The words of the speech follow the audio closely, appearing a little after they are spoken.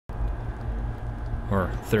Or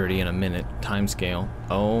 30 in a minute time scale.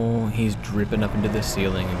 Oh, he's dripping up into the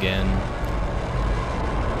ceiling again.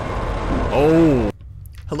 Oh!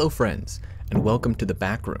 Hello friends, and welcome to the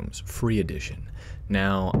Backrooms free edition.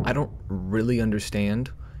 Now, I don't really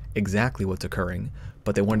understand exactly what's occurring,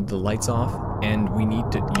 but they wanted the lights off, and we need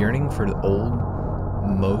to yearning for the old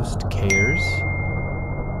most cares.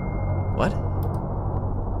 What?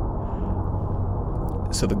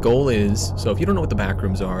 So the goal is, so if you don't know what the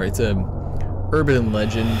Backrooms are, it's a urban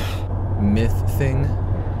legend myth thing,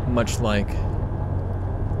 much like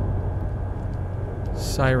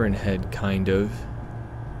Siren Head, kind of,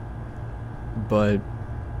 but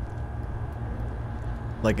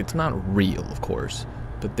like it's not real, of course,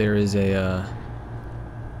 but there is a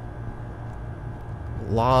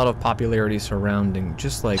lot of popularity surrounding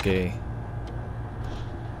just like a,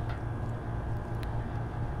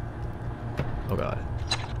 oh god.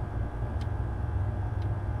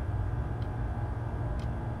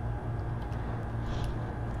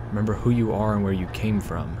 Remember who you are and where you came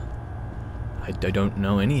from. I don't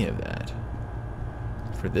know any of that.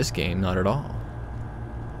 For this game, not at all.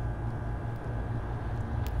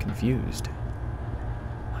 Confused.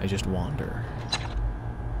 I just wander.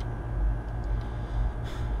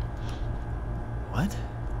 What?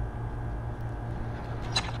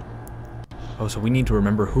 Oh, so we need to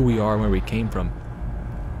remember who we are and where we came from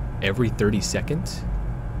every 30 seconds?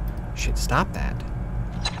 Shit, stop that.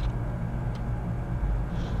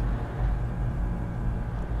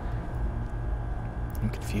 I'm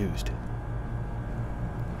confused.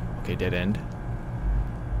 Okay, dead end.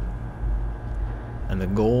 And the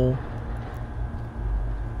goal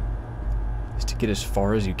is to get as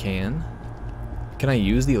far as you can. Can I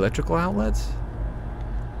use the electrical outlets?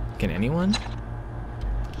 Can anyone?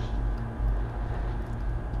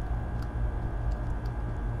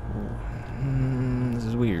 This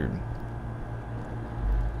is weird.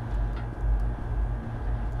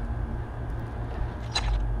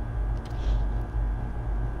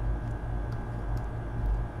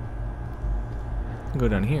 Go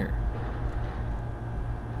down here.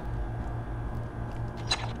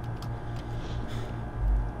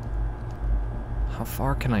 How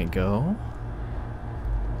far can I go?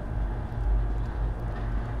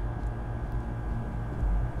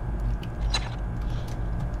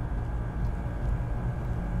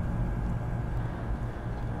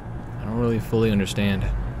 I don't really fully understand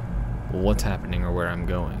what's happening or where I'm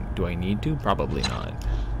going. Do I need to? Probably not.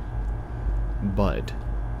 But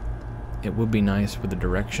it would be nice with the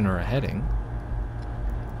direction or a heading.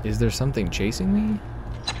 Is there something chasing me?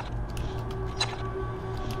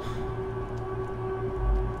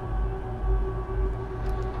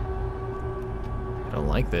 I don't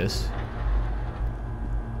like this.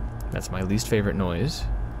 That's my least favorite noise.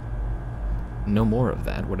 No more of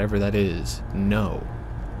that, whatever that is. No.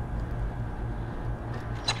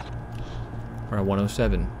 We're at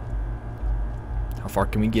 107. How far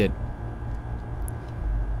can we get?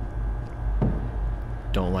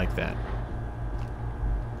 Don't like that.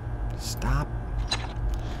 Stop.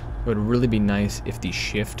 It would really be nice if the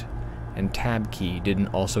shift and tab key didn't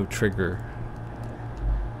also trigger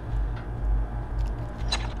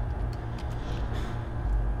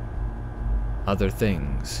other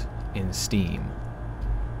things in Steam.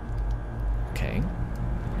 Okay.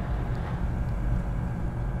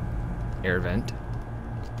 Air vent.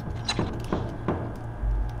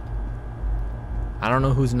 I don't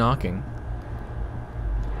know who's knocking.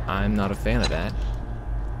 I'm not a fan of that.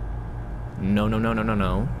 No, no, no, no, no,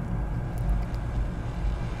 no.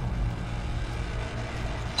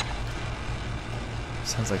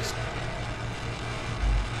 Sounds like...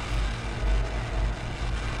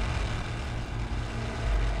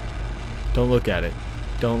 Don't look at it.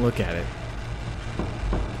 Don't look at it.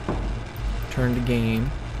 Turn to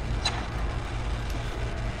game.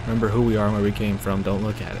 Remember who we are and where we came from. Don't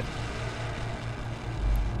look at it.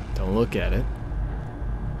 Don't look at it.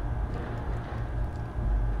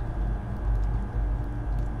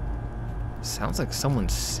 Sounds like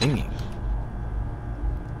someone's singing.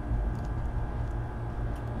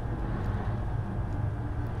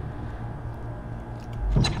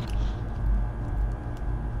 I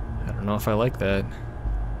don't know if I like that.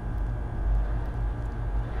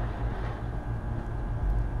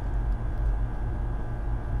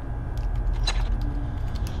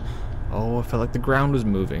 Oh, I felt like the ground was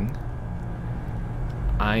moving.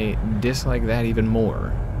 I dislike that even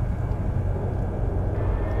more.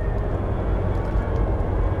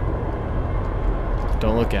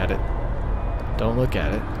 Don't look at it. Don't look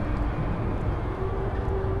at it.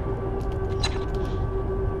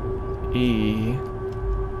 E.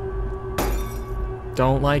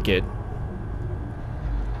 Don't like it.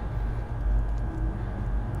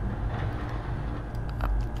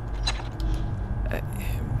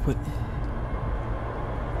 What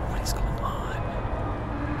is going on?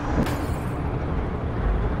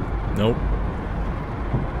 Nope.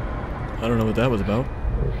 I don't know what that was about.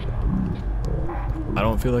 I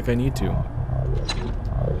don't feel like I need to.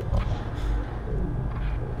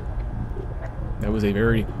 That was a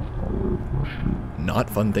very not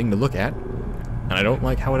fun thing to look at, and I don't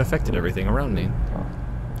like how it affected everything around me.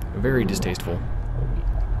 Very distasteful.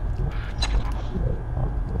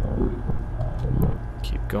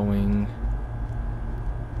 Keep going.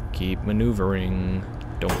 Keep maneuvering.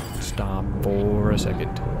 Don't stop for a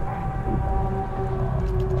second.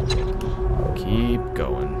 Keep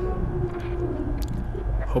going.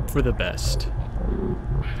 Hope for the best.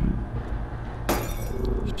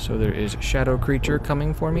 So there is a shadow creature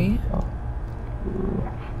coming for me.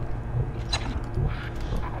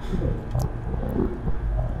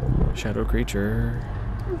 Shadow creature.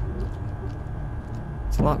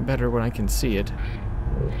 It's a lot better when I can see it.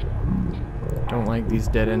 Don't like these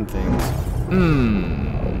dead end things.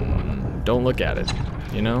 Don't look at it,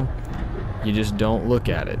 you know? You just don't look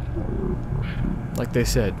at it. Like they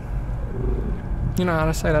said, you know, out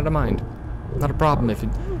of sight, out of mind. Not a problem if it,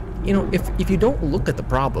 you know, if you don't look at the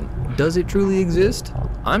problem, does it truly exist?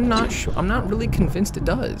 I'm not sure. I'm not really convinced it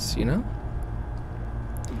does, you know?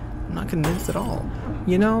 I'm not convinced at all.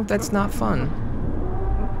 You know, that's not fun.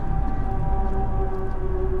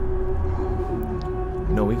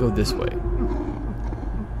 No, we go this way.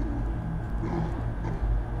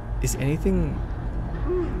 Is anything...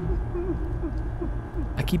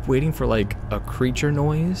 I keep waiting for, like, a creature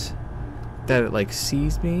noise that it, like,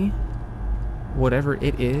 sees me. Whatever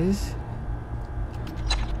it is.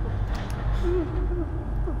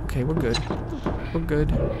 Okay, we're good. We're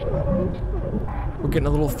good. We're getting a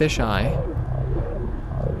little fisheye.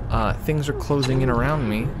 Things are closing in around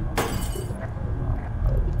me.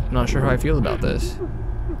 I'm not sure how I feel about this.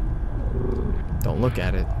 Don't look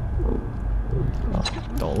at it.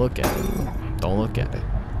 Don't look at it. Don't look at it.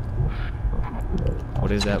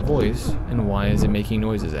 What is that voice, and why is it making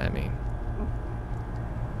noises at me?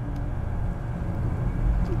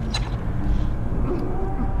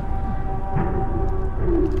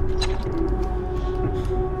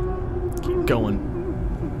 Keep going.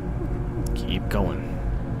 Keep going.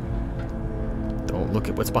 Don't look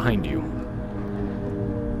at what's behind you.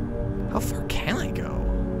 How far can I go?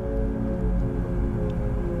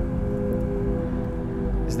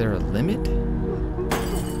 Is there a limit? I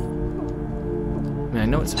mean, I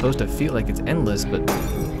know it's supposed to feel like it's endless, but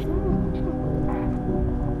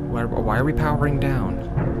why are we powering down?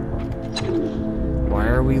 Why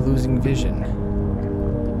are we losing vision?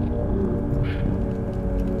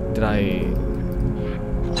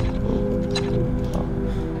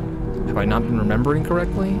 Have I not been remembering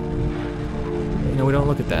correctly? You know, we don't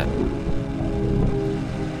look at that.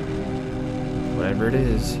 Whatever it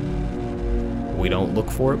is, we don't look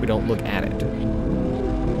for it, we don't look at it.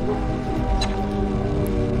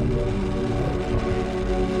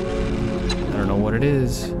 I don't know what it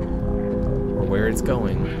is, or where it's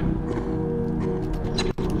going.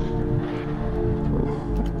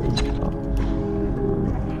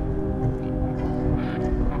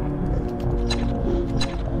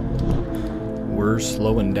 We're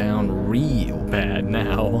slowing down real bad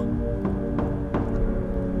now.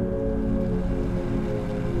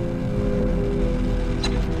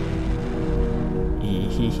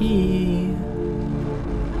 Hee.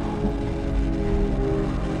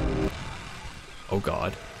 Oh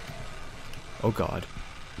God. Oh God.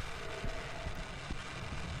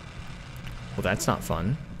 Well, that's not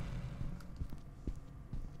fun.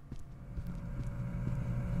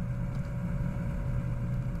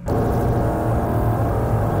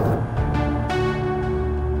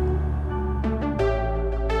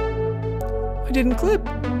 I didn't clip.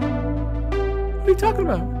 What are you talking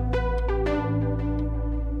about?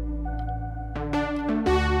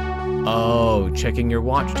 Oh, checking your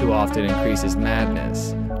watch too often increases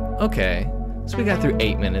madness. Okay, so we got through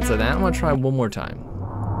 8 minutes of that. I'm gonna try one more time.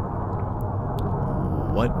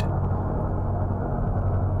 What?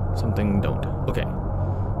 Something don't. Okay,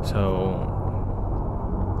 so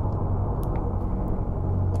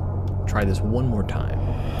try this one more time.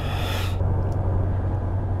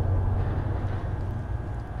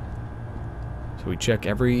 So we check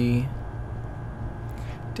every...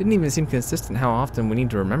 Didn't even seem consistent how often we need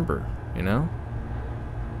to remember, you know?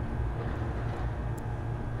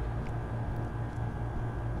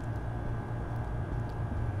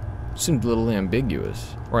 Seemed a little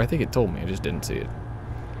ambiguous. Or I think it told me, I just didn't see it.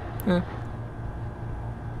 Eh.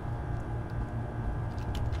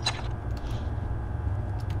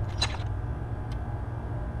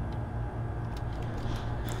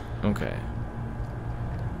 Okay.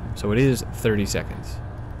 So it is 30 seconds.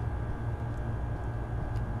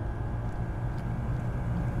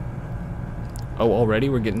 Oh, already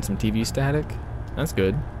we're getting some TV static? That's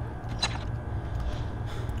good.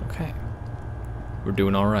 Okay. We're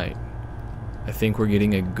doing alright. I think we're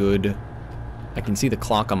getting a good... I can see the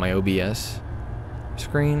clock on my OBS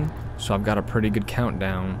screen, so I've got a pretty good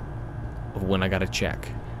countdown of when I gotta check.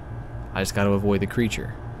 I just gotta avoid the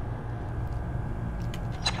creature.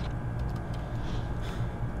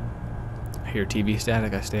 I hear TV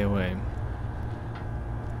static, I stay away.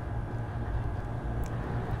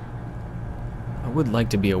 I would like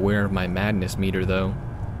to be aware of my madness meter, though.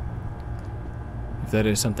 If that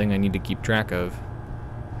is something I need to keep track of.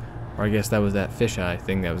 Or I guess that was that fisheye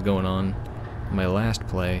thing that was going on in my last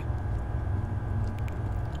play.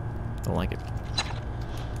 Don't like it.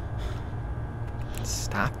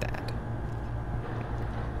 Stop that.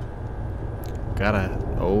 Gotta...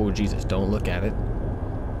 Oh, Jesus, don't look at it.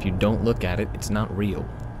 If you don't look at it, it's not real.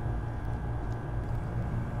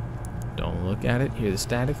 Don't look at it, hear the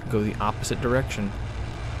static, go the opposite direction.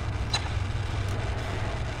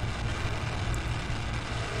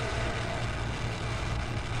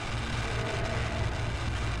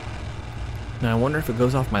 Now I wonder if it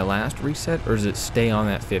goes off my last reset, or does it stay on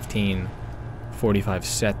that 15:45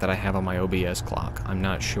 set that I have on my OBS clock? I'm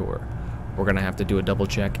not sure. We're gonna have to do a double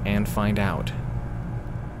check and find out.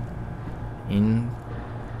 In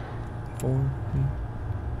 4...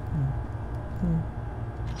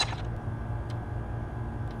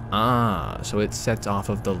 Ah, so it sets off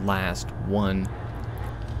of the last one.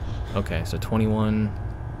 Okay, so 21.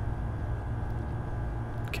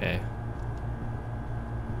 Okay.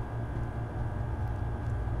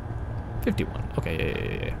 51.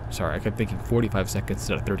 Okay, yeah. Sorry, I kept thinking 45 seconds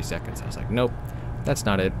instead of 30 seconds. I was like, nope, that's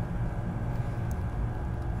not it.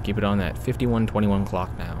 Keep it on that 51:21 clock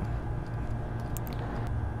now.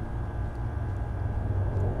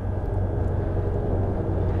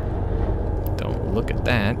 Don't look at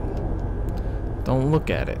that. Don't look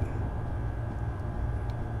at it.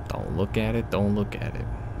 Don't look at it. Don't look at it.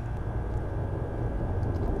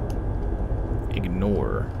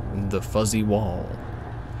 Ignore the fuzzy wall.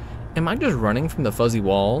 Am I just running from the fuzzy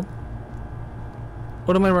wall?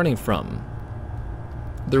 What am I running from?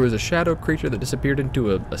 There was a shadow creature that disappeared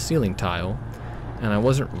into a ceiling tile, and I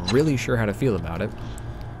wasn't really sure how to feel about it.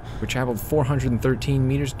 We traveled 413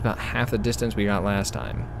 meters, about half the distance we got last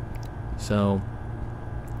time. So,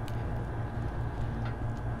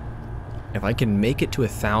 if I can make it to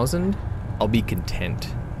 1,000, I'll be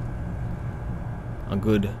content. A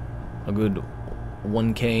good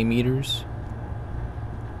 1K meters.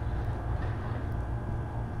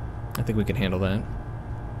 I think we can handle that.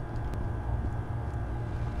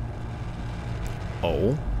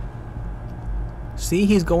 Oh. See,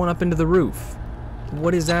 he's going up into the roof.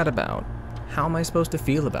 What is that about? How am I supposed to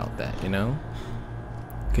feel about that, you know?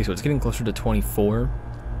 Okay, so it's getting closer to 24.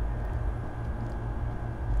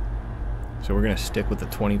 So we're gonna stick with the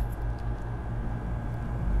 20.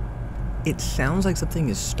 It sounds like something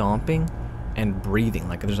is stomping and breathing,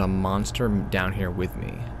 like there's a monster down here with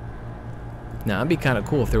me. Now, it'd be kind of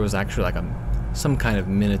cool if there was actually like some kind of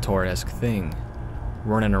Minotaur-esque thing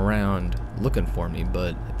running around looking for me,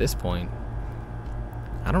 but at this point,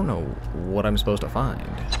 I don't know what I'm supposed to find.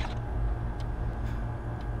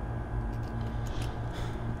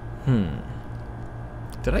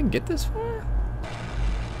 Did I get this far?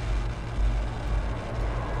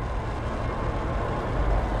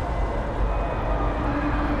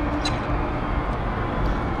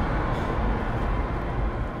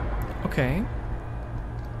 Okay.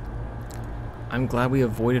 I'm glad we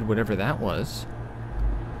avoided whatever that was.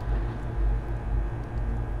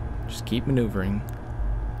 Just keep maneuvering.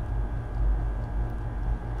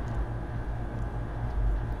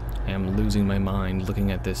 I am losing my mind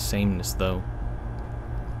looking at this sameness, though.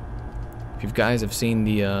 If you guys have seen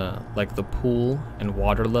the like the pool and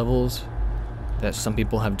water levels that some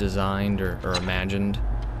people have designed or imagined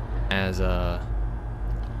as the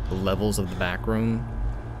levels of the back room,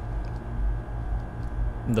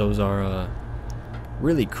 those are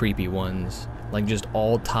really creepy ones, like just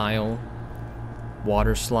all tile,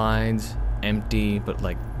 water slides, empty, but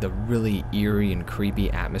like the really eerie and creepy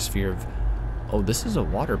atmosphere of, oh, this is a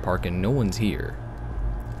water park and no one's here.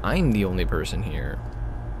 I'm the only person here.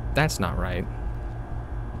 That's not right.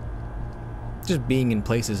 Just being in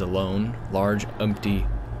places alone, large, empty,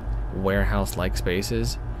 warehouse-like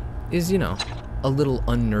spaces, is, you know, a little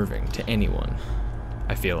unnerving to anyone,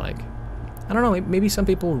 I feel like. I don't know, maybe some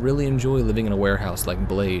people really enjoy living in a warehouse like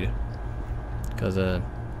Blade. Because,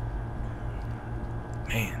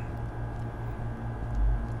 man.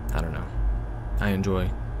 I don't know. I enjoy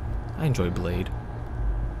Blade.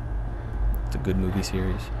 It's a good movie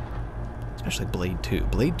series. Especially Blade 2.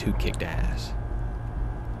 Blade 2 kicked ass.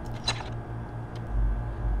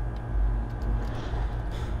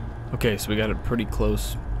 Okay, so we got it pretty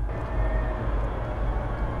close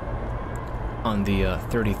on the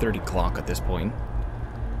 30-30 clock at this point.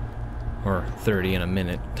 Or 30 in a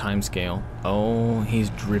minute time scale. Oh, he's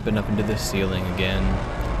dripping up into the ceiling again.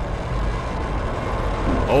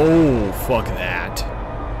 Oh, fuck that.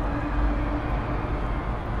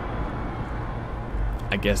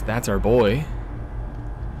 I guess that's our boy,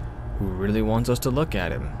 who really wants us to look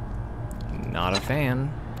at him. Not a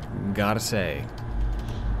fan, gotta say.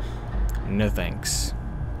 No thanks.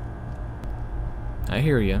 I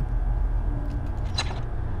hear ya.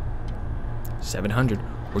 700.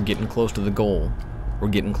 We're getting close to the goal. We're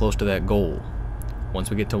getting close to that goal. Once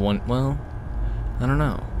we get to one, well, I don't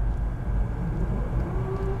know.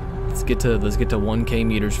 Let's get to 1K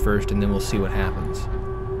meters first, and then we'll see what happens.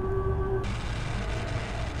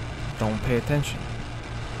 Don't pay attention.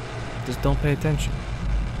 Just don't pay attention.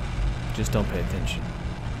 Just don't pay attention.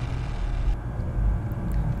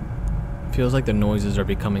 Feels like the noises are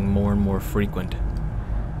becoming more and more frequent.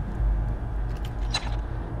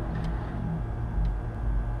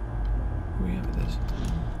 Where we have this?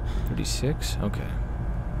 36? Okay.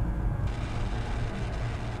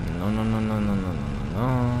 No.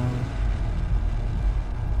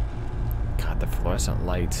 God, the fluorescent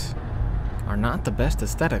lights are not the best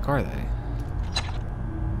aesthetic, are they?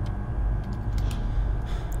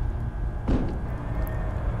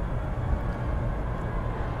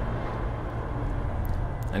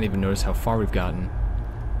 I didn't even notice how far we've gotten.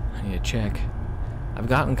 I need to check. I've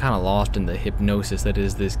gotten kind of lost in the hypnosis that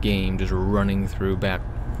is this game, just running through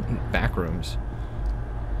Backrooms.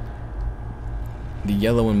 The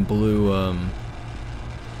yellow and blue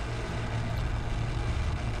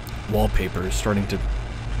wallpaper is starting to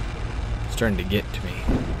get to me.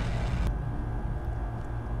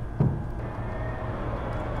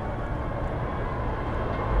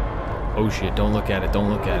 Oh shit, don't look at it, don't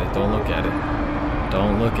look at it, don't look at it.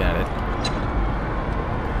 Don't look at it.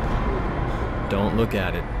 Don't look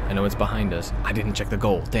at it. I know it's behind us. I didn't check the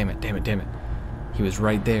goal. Damn it, damn it, damn it. He was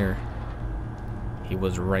right there. He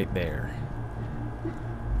was right there.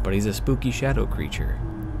 But he's a spooky shadow creature.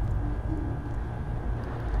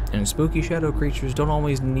 And spooky shadow creatures don't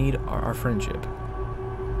always need our friendship.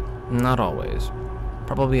 Not always.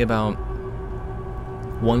 Probably about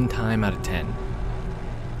 1 time out of 10.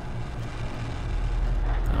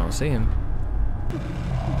 I don't see him.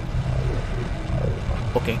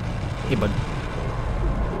 Okay. Hey, bud.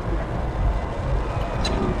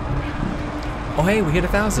 Oh, hey, we hit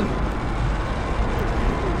 1,000.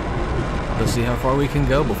 Let's see how far we can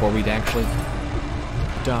go before we'd actually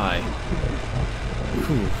die.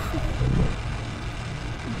 Whew.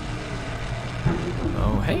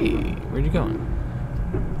 Oh, hey, where'd you going?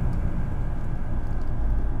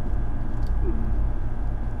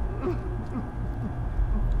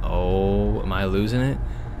 Oh, am I losing it?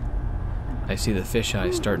 I see the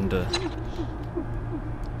fisheye starting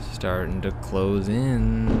to close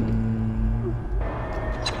in.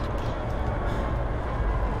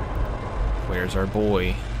 Where's our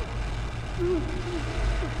boy?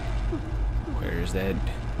 Where's that?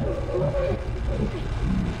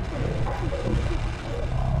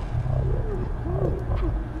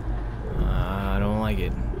 I don't like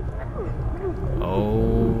it.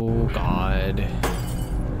 Oh God.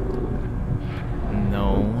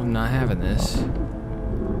 No, I'm not having this.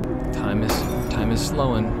 Time is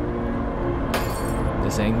slowing.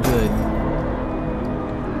 This ain't good.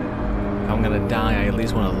 If I'm gonna die, I at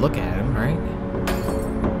least want to look at him, right?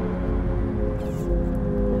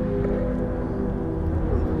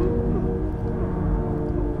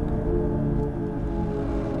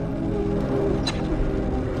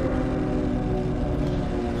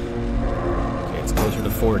 Okay, it's closer to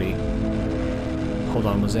 40. Hold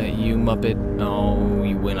on, was that you, Muppet? No,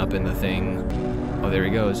 you went up in the thing. Oh, there he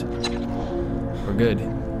goes. We're good.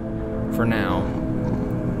 For now.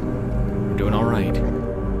 We're doing alright.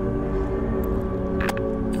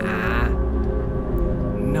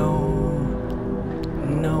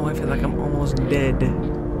 No, I feel like I'm almost dead.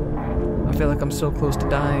 I feel like I'm so close to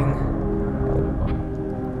dying.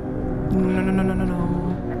 No.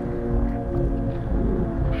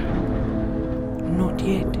 Not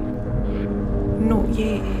yet. Not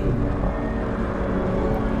yet.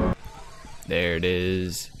 There it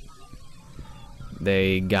is.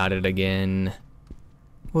 They got it again.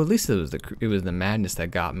 Well, at least it was the madness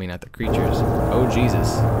that got me, not the creatures. Oh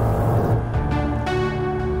Jesus.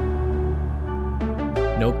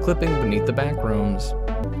 No clipping beneath the back rooms.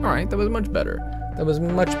 Alright, that was much better. That was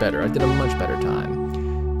much better. I did a much better time.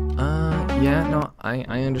 Yeah, no,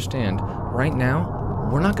 I understand. Right now,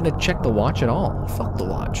 we're not gonna check the watch at all. Fuck the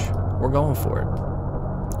watch. We're going for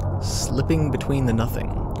it. Slipping between the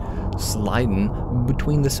nothing. Sliding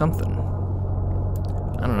between the something.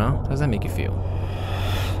 I don't know. How does that make you feel?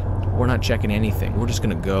 We're not checking anything. We're just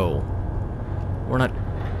gonna go. We're not...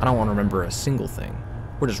 I don't want to remember a single thing.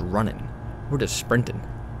 We're just running. We're just sprinting.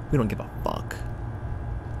 We don't give a fuck.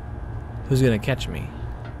 Who's gonna catch me?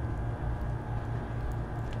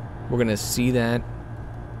 We're gonna see that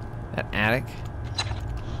attic.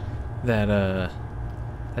 That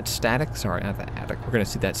static. Sorry, not that attic. We're gonna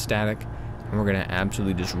see that static, and we're gonna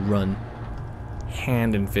absolutely just run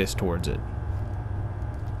hand and fist towards it.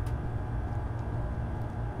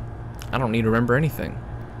 I don't need to remember anything.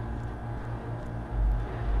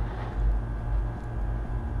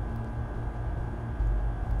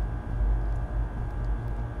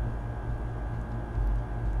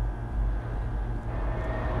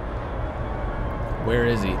 Where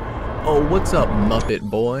is he? Oh, what's up, Muppet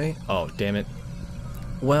boy? Oh, damn it.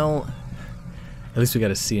 Well, at least we got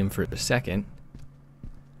to see him for a second.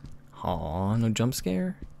 Aw, no jump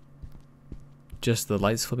scare? Just the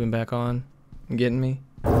lights flipping back on? You getting me?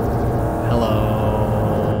 Hello.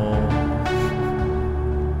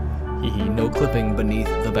 Hee, no clipping beneath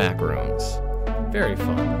the back rooms. Very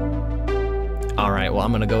fun. Alright, well,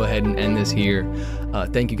 I'm going to go ahead and end this here.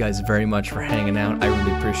 Thank you guys very much for hanging out. I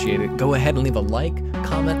really appreciate it. Go ahead and leave a like,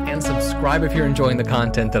 comment, and subscribe if you're enjoying the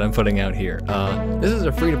content that I'm putting out here. This is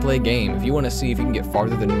a free-to-play game. If you want to see if you can get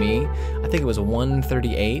farther than me, I think it was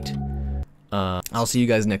 138. I'll see you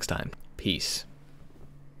guys next time. Peace.